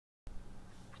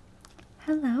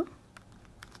Hello.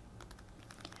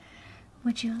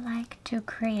 Would you like to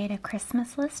create a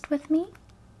Christmas list with me?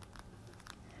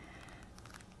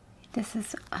 This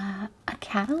is a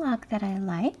catalog that I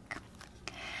like,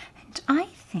 and I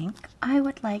think I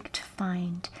would like to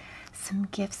find some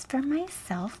gifts for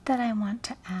myself that I want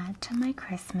to add to my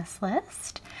Christmas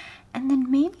list, and then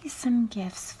maybe some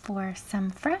gifts for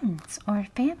some friends or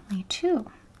family too.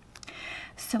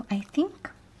 So I think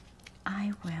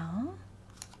I will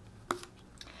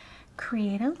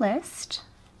create a list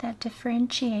that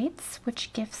differentiates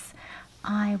which gifts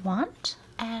I want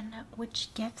and which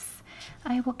gifts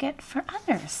I will get for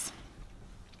others.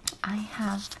 I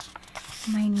have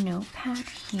my notepad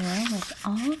here with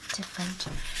all different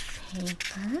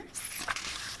papers.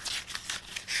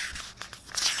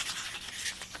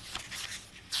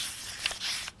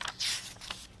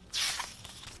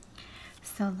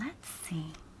 So let's see.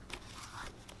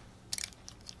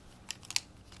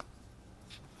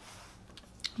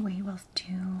 We will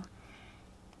do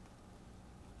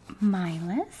my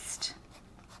list.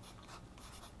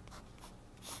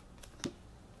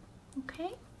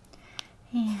 Okay.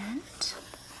 And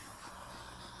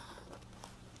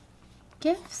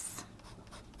gifts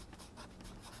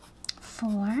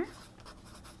for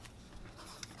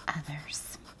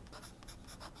others.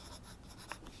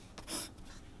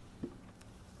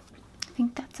 I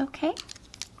think that's okay.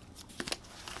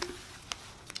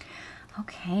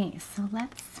 Okay, so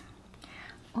let's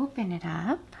open it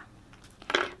up.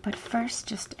 But first,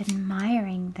 just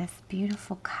admiring this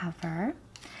beautiful cover.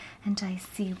 And I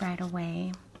see right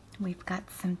away we've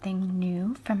got something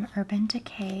new from Urban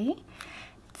Decay.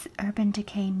 It's Urban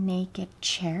Decay Naked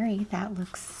Cherry. That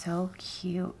looks so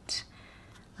cute.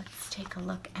 Let's take a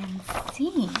look and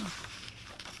see.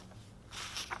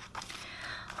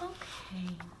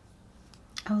 Okay.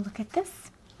 Oh, look at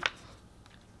this.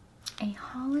 A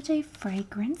holiday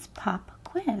fragrance pop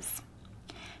quiz.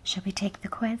 Shall we take the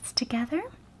quiz together?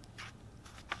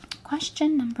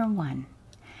 Question number 1.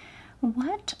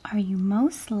 What are you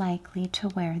most likely to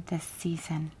wear this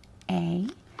season? A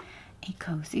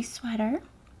cozy sweater,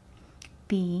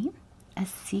 B, a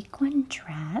sequin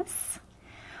dress,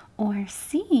 or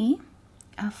C,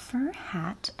 a fur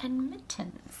hat and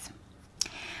mittens?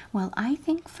 Well, I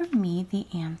think for me the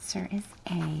answer is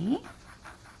A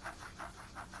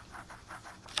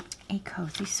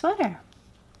cozy sweater.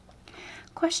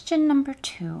 Question number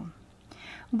 2.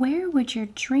 Where would your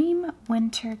dream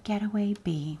winter getaway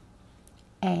be?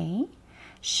 A,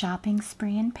 shopping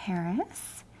spree in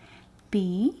Paris,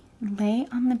 B, lay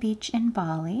on the beach in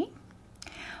Bali,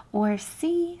 or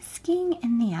C, skiing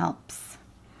in the Alps?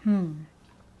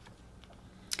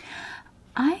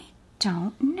 I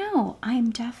don't know. I'm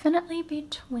definitely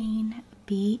between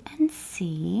B and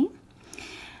C.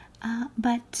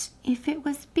 But if it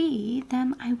was B,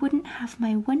 then I wouldn't have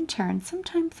my winter, and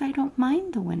sometimes I don't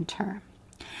mind the winter.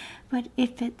 But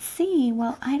if it's C,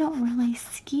 well, I don't really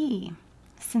ski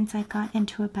since I got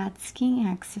into a bad skiing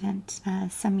accident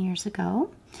some years ago.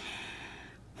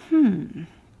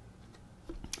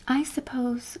 I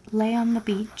suppose lay on the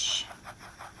beach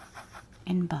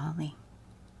in Bali.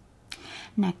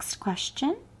 Next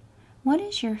question. What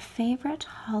is your favorite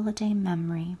holiday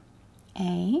memory?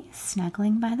 A,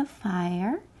 snuggling by the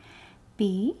fire,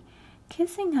 B,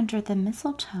 kissing under the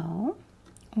mistletoe,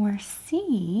 or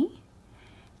C,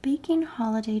 baking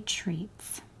holiday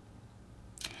treats?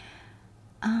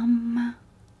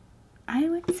 I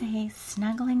would say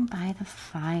snuggling by the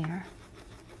fire.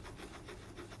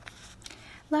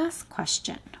 Last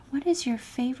question. What is your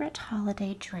favorite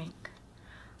holiday drink?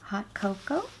 Hot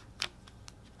cocoa,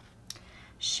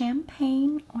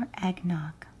 champagne, or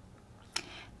eggnog?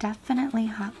 Definitely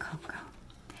hot cocoa.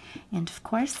 And of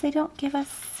course they don't give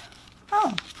us,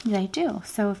 oh, they do.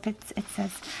 So if it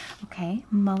says, okay,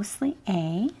 mostly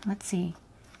A, let's see.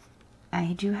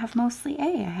 I do have mostly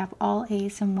A. I have all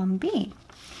A's and 1 B.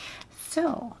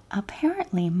 So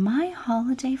apparently my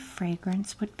holiday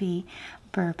fragrance would be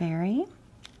Burberry,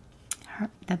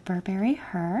 the Burberry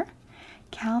Her,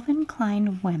 Calvin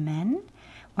Klein Women,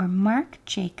 or Marc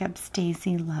Jacobs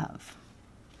Daisy Love.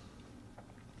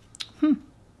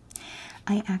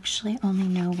 I actually only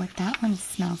know what that one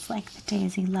smells like, the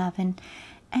Daisy Love, and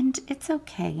it's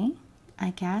okay, I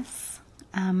guess.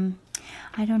 I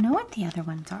don't know what the other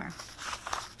ones are.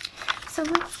 So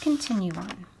let's continue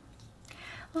on.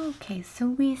 Okay, so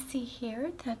we see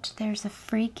here that there's a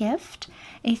free gift,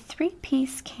 a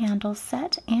 3-piece candle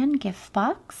set and gift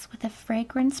box with a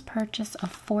fragrance purchase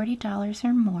of $40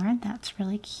 or more. That's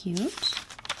really cute.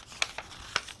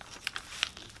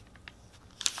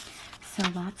 So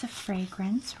lots of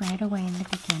fragrance right away in the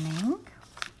beginning.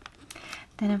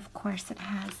 Then, of course, it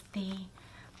has the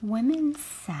women's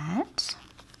set.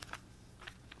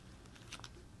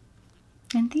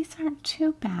 And these aren't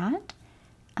too bad.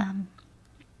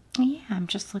 Yeah, I'm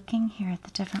just looking here at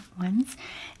the different ones.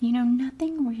 You know,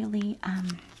 nothing really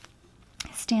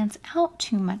stands out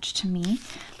too much to me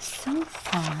so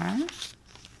far.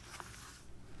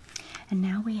 And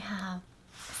now we have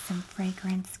some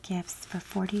fragrance gifts for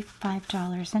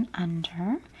 $45 and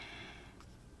under.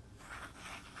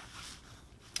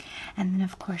 And then,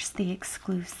 of course, the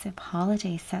exclusive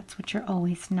holiday sets, which are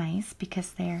always nice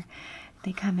because they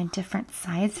come in different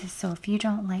sizes. So if you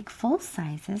don't like full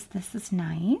sizes, this is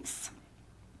nice.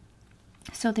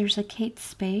 So there's a Kate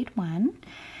Spade one,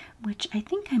 which I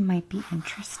think I might be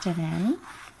interested in.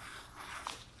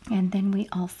 And then we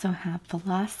also have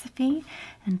Philosophy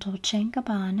and Dolce &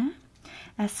 Gabbana,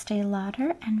 Estee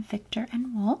Lauder, and Victor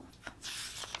 & Wolf.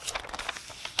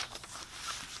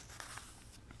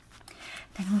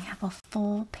 Then we have a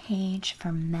full page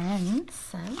for men's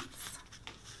scents.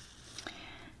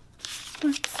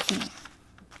 Let's see.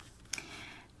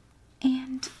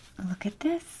 And look at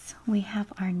this. We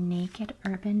have our Naked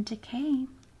Urban Decay,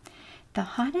 the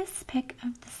hottest pick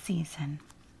of the season.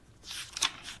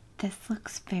 This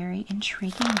looks very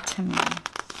intriguing to me.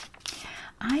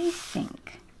 I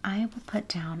think I will put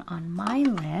down on my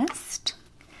list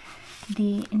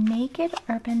the Naked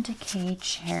Urban Decay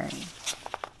Cherry.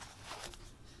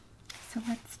 So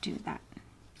let's do that.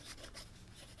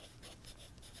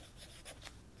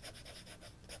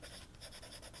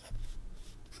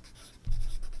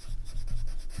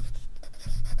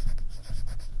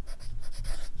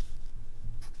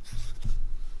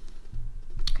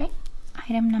 Okay,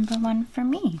 item number 1 for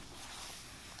me.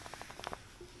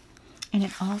 And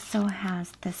it also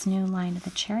has this new line of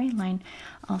the cherry line,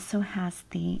 also has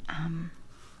the,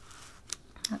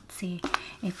 let's see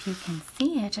if you can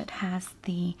see it, it has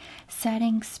the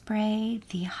setting spray,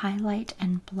 the highlight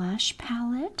and blush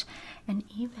palette, and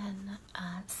even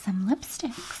some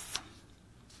lipsticks.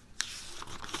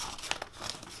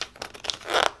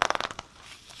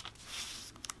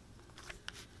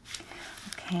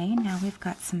 Okay, now we've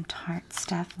got some Tarte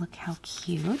stuff. Look how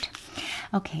cute.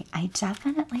 Okay, I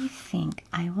definitely think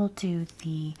I will do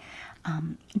the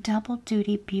Double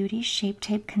Duty Beauty Shape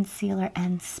Tape Concealer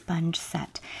and Sponge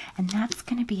Set. And that's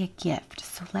going to be a gift.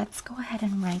 So let's go ahead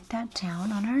and write that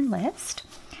down on our list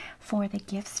for the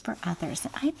gifts for others.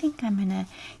 I think I'm going to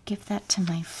give that to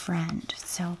my friend.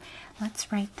 So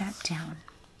let's write that down.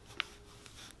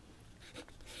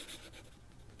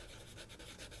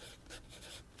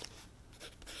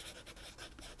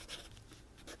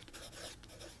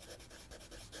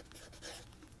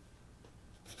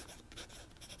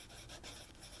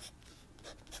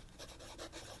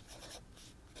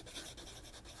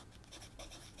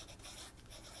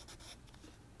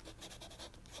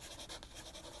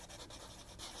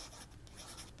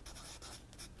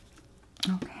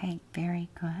 Okay, very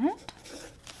good.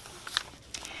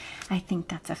 I think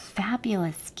that's a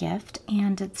fabulous gift,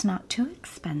 and it's not too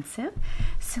expensive,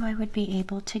 so I would be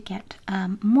able to get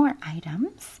more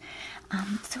items.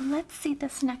 So let's see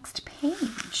this next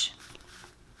page.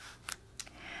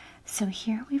 So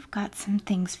here we've got some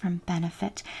things from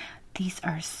Benefit. These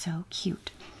are so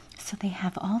cute. So they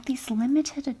have all these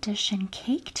limited edition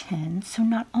cake tins. So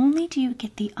not only do you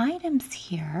get the items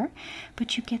here,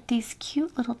 but you get these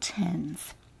cute little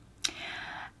tins.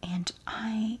 And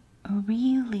I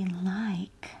really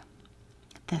like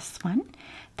this one,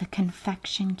 the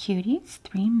Confection Cuties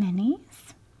 3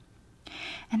 minis.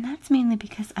 And that's mainly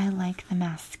because I like the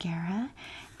mascara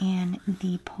and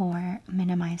the Pore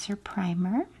Minimizer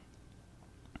Primer.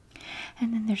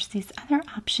 And then there's these other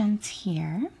options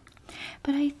here,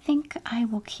 but I think I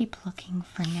will keep looking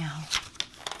for now.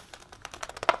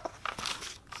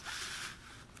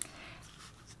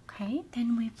 Okay,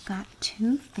 then we've got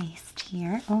Too Faced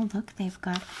here. Oh, look, they've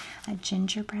got a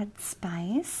gingerbread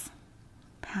spice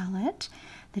palette,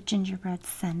 the gingerbread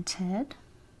scented.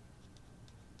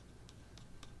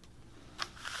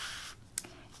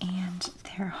 And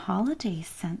their holiday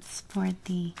scents for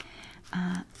the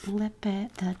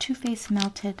the Too Faced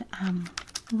Melted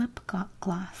Lip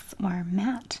Gloss or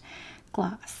Matte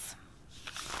Gloss.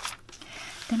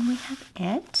 Then we have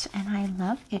It, and I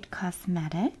love It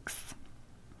Cosmetics.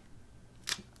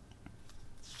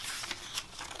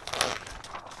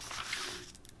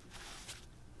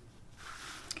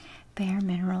 Bare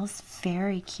Minerals,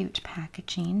 very cute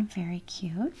packaging, very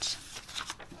cute.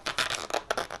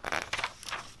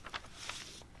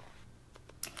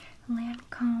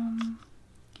 Lancome.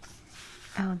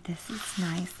 Oh, this is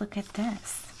nice. Look at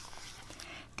this.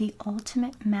 The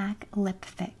Ultimate MAC Lip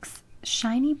Fix.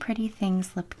 Shiny Pretty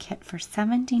Things lip kit for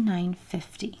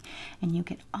 $79.50, and you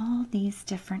get all these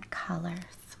different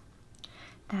colors.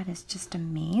 That is just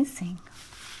amazing.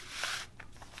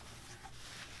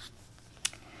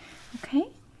 Okay,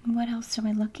 what else are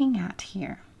we looking at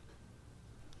here?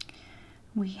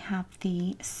 We have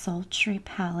the Sultry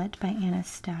palette by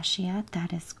Anastasia.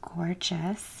 That is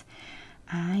gorgeous.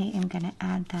 I am going to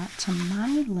add that to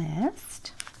my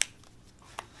list.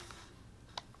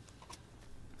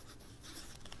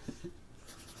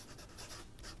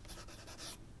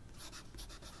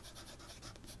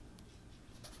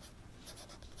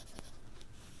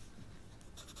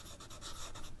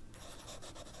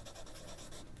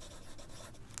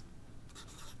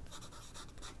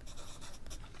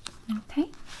 Okay,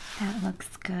 that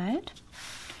looks good.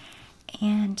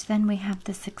 And then we have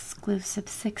this exclusive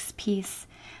 6-piece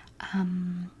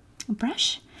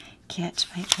brush kit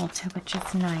by Ulta, which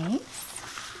is nice.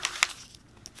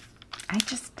 I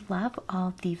just love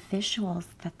all the visuals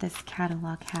that this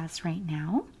catalog has right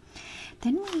now.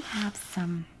 Then we have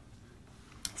some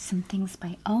things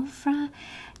by Ofra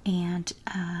and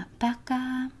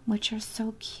Becca, which are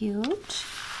so cute.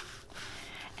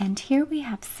 And here we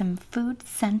have some food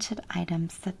scented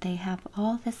items that they have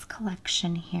all this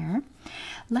collection here.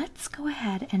 Let's go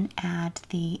ahead and add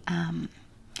the,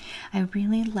 I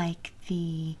really like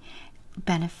the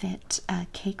Benefit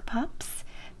Cake Pops,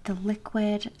 the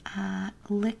liquid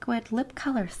lip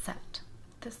color set.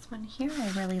 This one here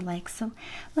I really like, so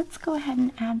let's go ahead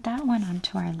and add that one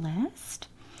onto our list.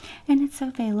 And it's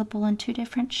available in 2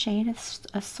 different shade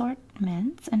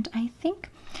assortments, and I think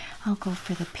I'll go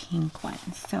for the pink one.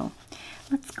 So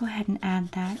let's go ahead and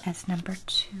add that as number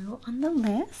 2 on the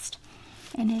list.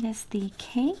 And it is the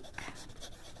Cake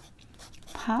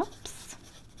Pops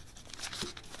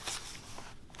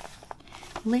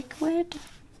Liquid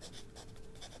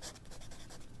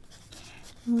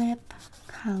Lip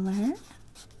Color,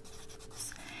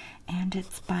 and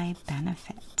it's by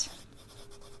Benefit.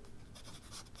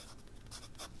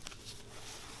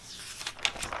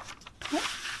 Okay.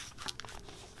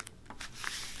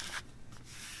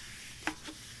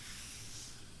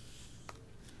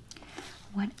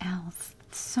 What else?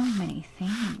 So many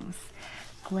things.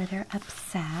 Glitter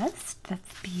Obsessed.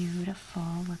 That's beautiful.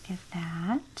 Look at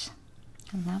that.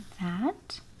 I love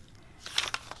that.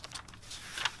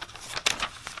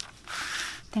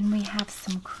 Then we have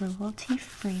some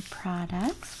cruelty-free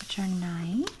products, which are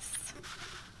nice.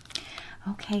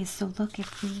 Okay, so look,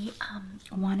 if we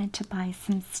wanted to buy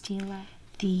some Stila,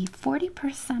 the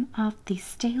 40% off the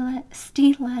Stila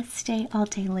Stay All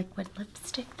Day Liquid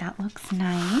Lipstick, that looks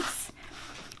nice.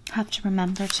 Have to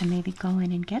remember to maybe go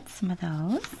in and get some of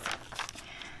those.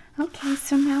 Okay,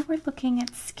 so now we're looking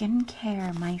at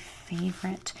skincare, my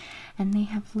favorite. And they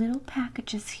have little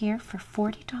packages here for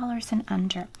 $40 and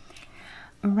under.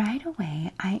 Right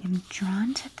away, I am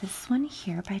drawn to this one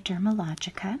here by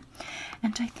Dermalogica,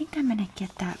 and I think I'm going to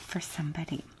get that for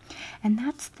somebody. And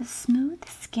that's the Smooth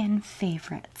Skin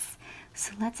Favorites.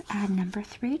 So let's add number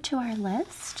 3 to our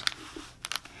list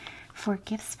for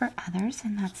gifts for others,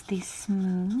 and that's the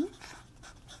Smooth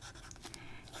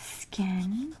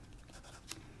Skin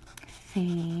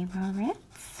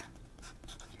Favorites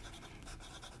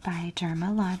by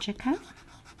Dermalogica.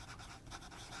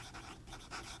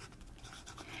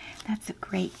 That's a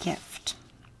great gift.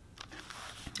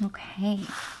 Okay,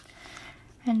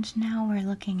 and now we're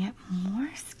looking at more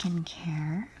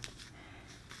skincare.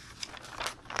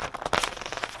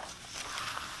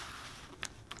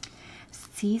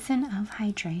 Season of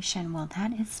Hydration. Well,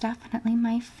 that is definitely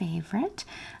my favorite.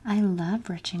 I love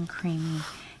rich and creamy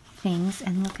things.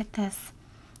 And look at this.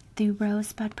 The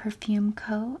Rosebud Perfume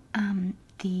Co.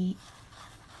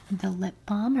 The lip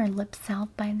balm or lip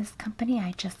salve by this company.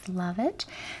 I just love it.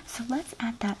 So let's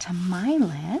add that to my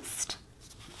list.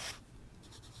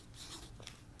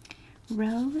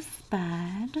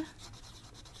 Rosebud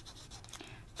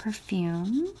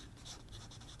Perfume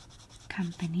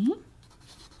Company.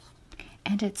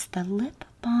 And it's the Lip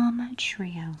Balm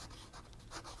Trio.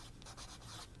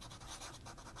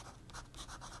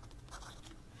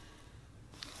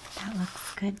 That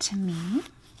looks good to me.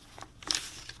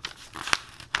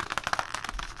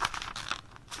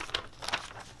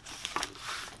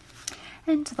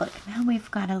 And look, now we've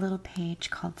got a little page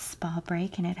called Spa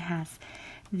Break, and it has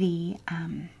the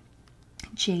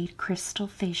Jade Crystal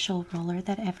Facial Roller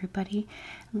that everybody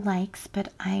likes,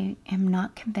 but I am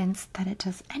not convinced that it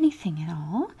does anything at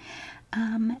all.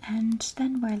 And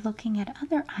then we're looking at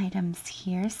other items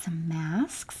here, some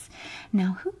masks.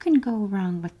 Now, who can go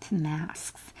wrong with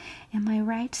masks? Am I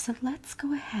right? So let's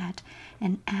go ahead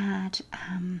and add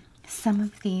some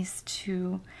of these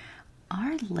to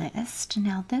our list.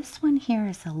 Now this one here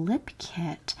is a lip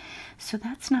kit, so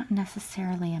that's not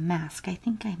necessarily a mask. I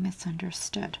think I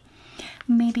misunderstood.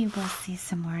 Maybe we'll see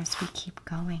some more as we keep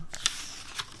going.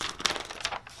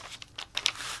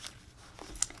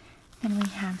 Then we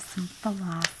have some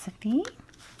Philosophy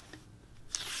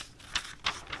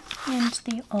and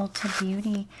the Ulta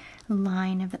Beauty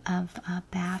line of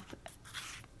bath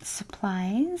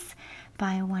supplies.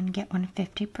 Buy one, get one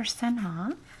 50%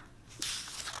 off.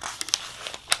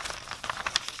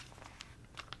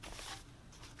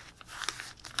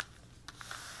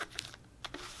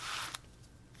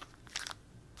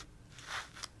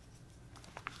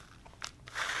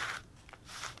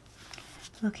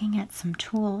 Looking at some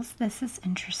tools, this is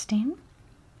interesting.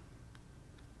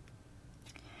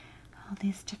 All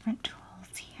these different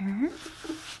tools here.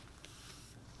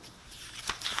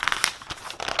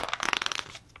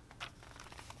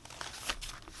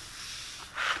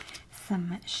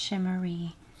 Some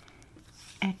shimmery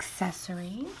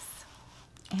accessories.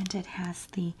 And it has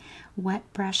the Wet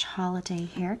Brush Holiday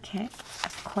Hair Kit.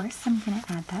 Of course, I'm going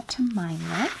to add that to my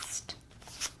list.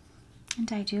 And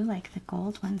I do like the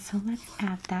gold one, so let's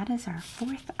add that as our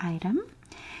fourth item.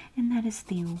 And that is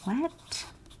the Wet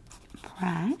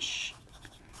Brush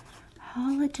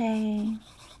Holiday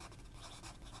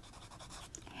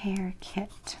Hair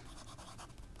Kit.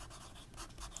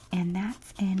 And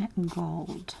that's in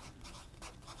gold.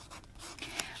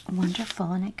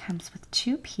 Wonderful, and it comes with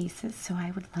 2 pieces, so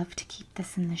I would love to keep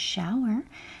this in the shower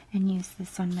and use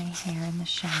this on my hair in the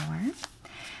shower.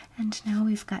 And now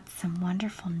we've got some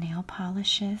wonderful nail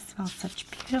polishes, all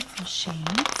such beautiful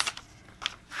shades.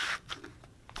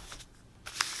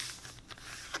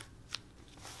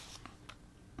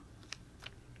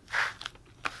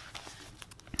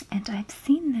 And I've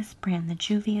seen this brand, the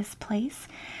Juvia's Place,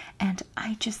 and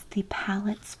the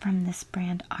palettes from this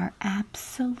brand are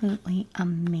absolutely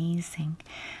amazing.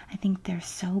 I think they're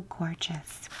so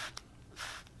gorgeous.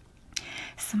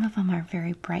 Some of them are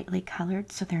very brightly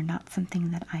colored, so they're not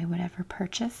something that I would ever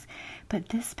purchase. But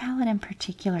this palette in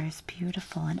particular is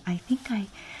beautiful, and I think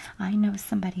I know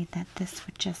somebody that this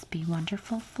would just be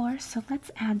wonderful for. So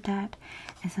let's add that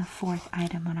as a fourth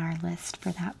item on our list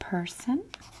for that person.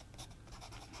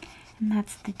 And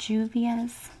that's the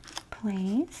Juvia's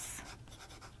Place.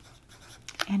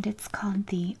 And it's called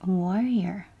the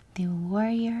Warrior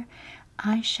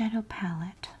Eyeshadow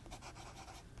Palette.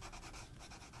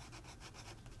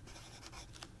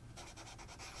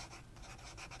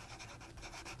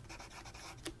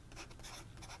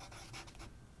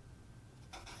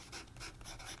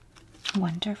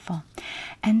 Wonderful.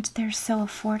 And they're so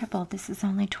affordable. This is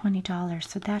only $20,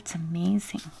 so that's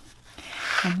amazing.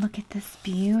 And look at this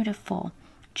beautiful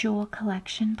jewel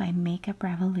collection by Makeup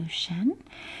Revolution.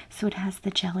 So it has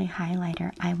the jelly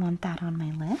highlighter. I want that on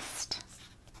my list.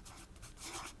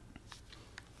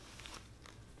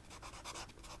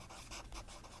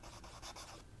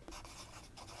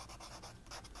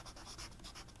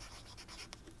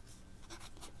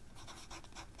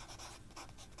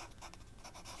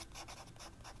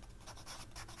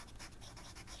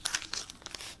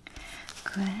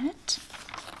 Good.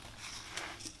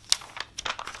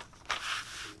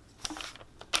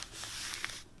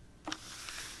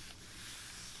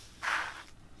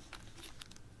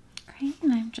 Great,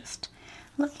 and I'm just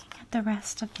looking at the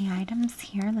rest of the items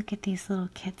here. Look at these little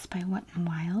kits by Wet n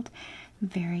Wild.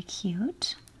 Very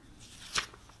cute.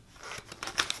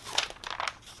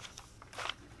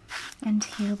 And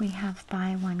here we have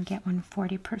buy one, get one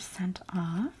 40%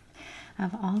 off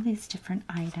of all these different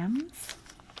items.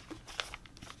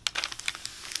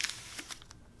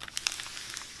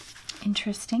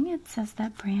 Interesting, it says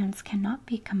that brands cannot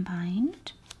be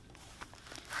combined.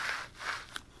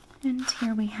 And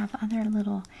here we have other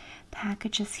little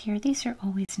packages here. These are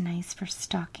always nice for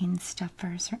stocking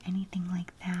stuffers or anything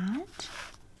like that.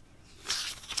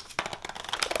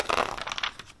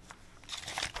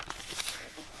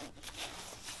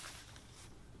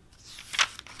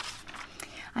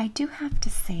 I do have to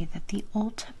say that the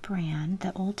Ulta brand,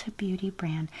 the Ulta Beauty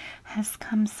brand, has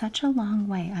come such a long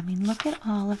way. I mean, look at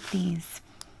all of these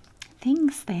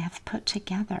things they have put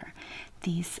together.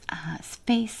 These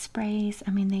face sprays.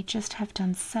 I mean, they just have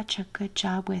done such a good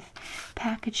job with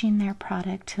packaging their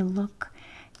product to look,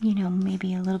 you know,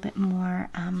 maybe a little bit more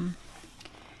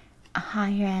a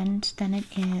higher end than it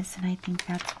is, and I think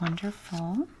that's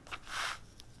wonderful.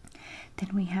 Then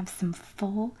we have some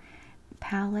full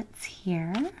palettes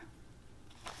here,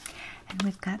 and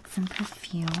we've got some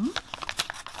perfume.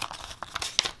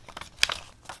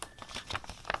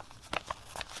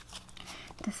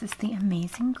 This is the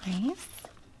Amazing Grace.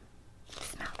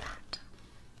 Smell that.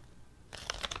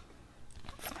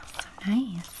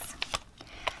 Nice.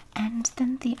 And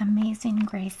then the Amazing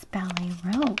Grace Ballet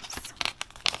Rose.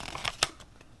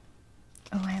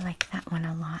 Oh, I like that one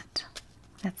a lot.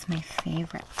 That's my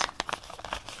favorite.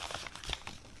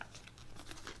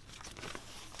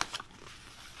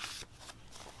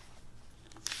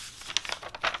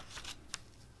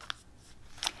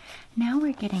 Now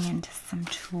we're getting into some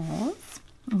tools.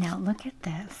 Now look at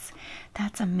this.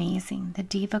 That's amazing. The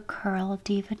Diva Curl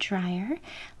Diva Dryer.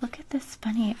 Look at this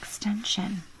funny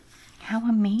extension. How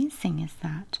amazing is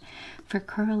that for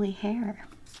curly hair?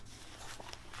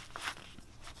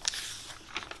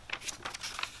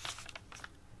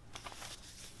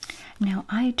 Now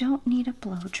I don't need a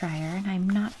blow dryer, and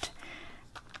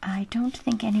I don't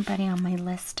think anybody on my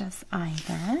list does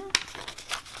either.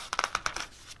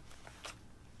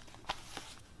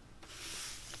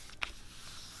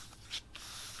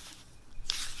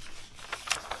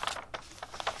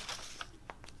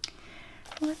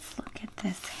 Let's look at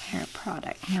this hair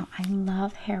product. Now, I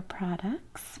love hair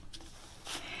products.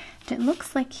 It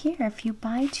looks like here, if you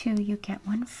buy 2, you get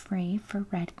 1 free for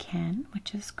Redken,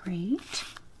 which is great.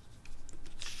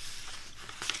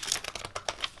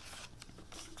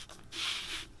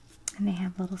 And they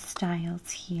have little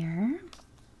styles here.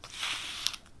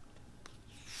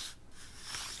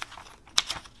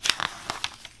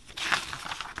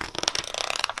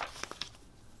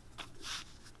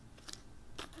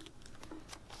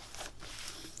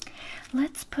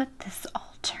 Let's put this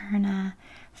Alterna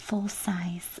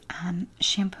full-size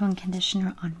shampoo and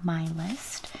conditioner on my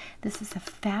list. This is a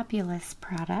fabulous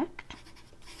product.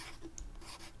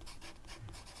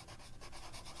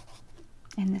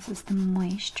 And this is the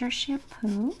Moisture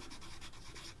Shampoo.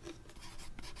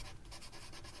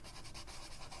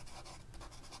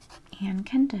 And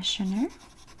conditioner.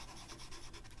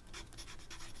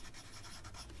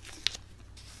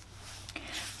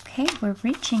 Okay, we're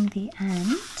reaching the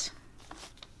end.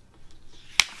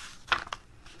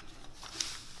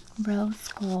 Rose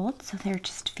Gold, so they're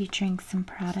just featuring some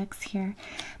products here,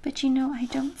 but you know, I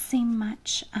don't see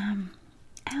much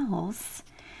else.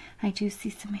 I do see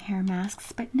some hair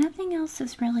masks, but nothing else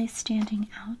is really standing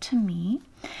out to me,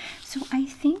 so I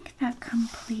think that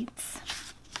completes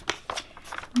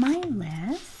my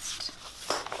list.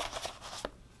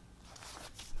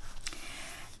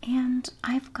 And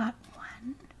I've got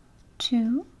 1,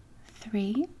 2,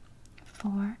 3,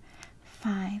 4,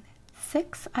 5,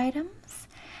 6 items.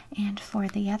 And for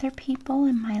the other people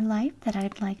in my life that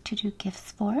I'd like to do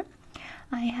gifts for,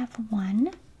 I have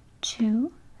 1,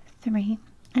 2, 3,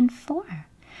 and 4.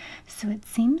 So it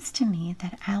seems to me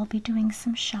that I'll be doing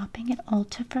some shopping at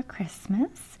Ulta for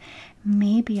Christmas,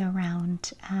 maybe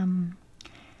around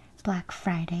Black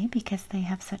Friday, because they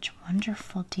have such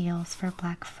wonderful deals for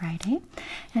Black Friday.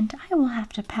 And I will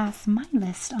have to pass my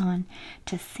list on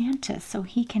to Santa so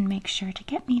he can make sure to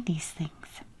get me these things.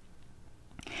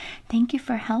 Thank you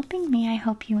for helping me. I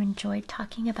hope you enjoyed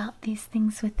talking about these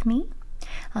things with me.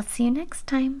 I'll see you next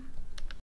time.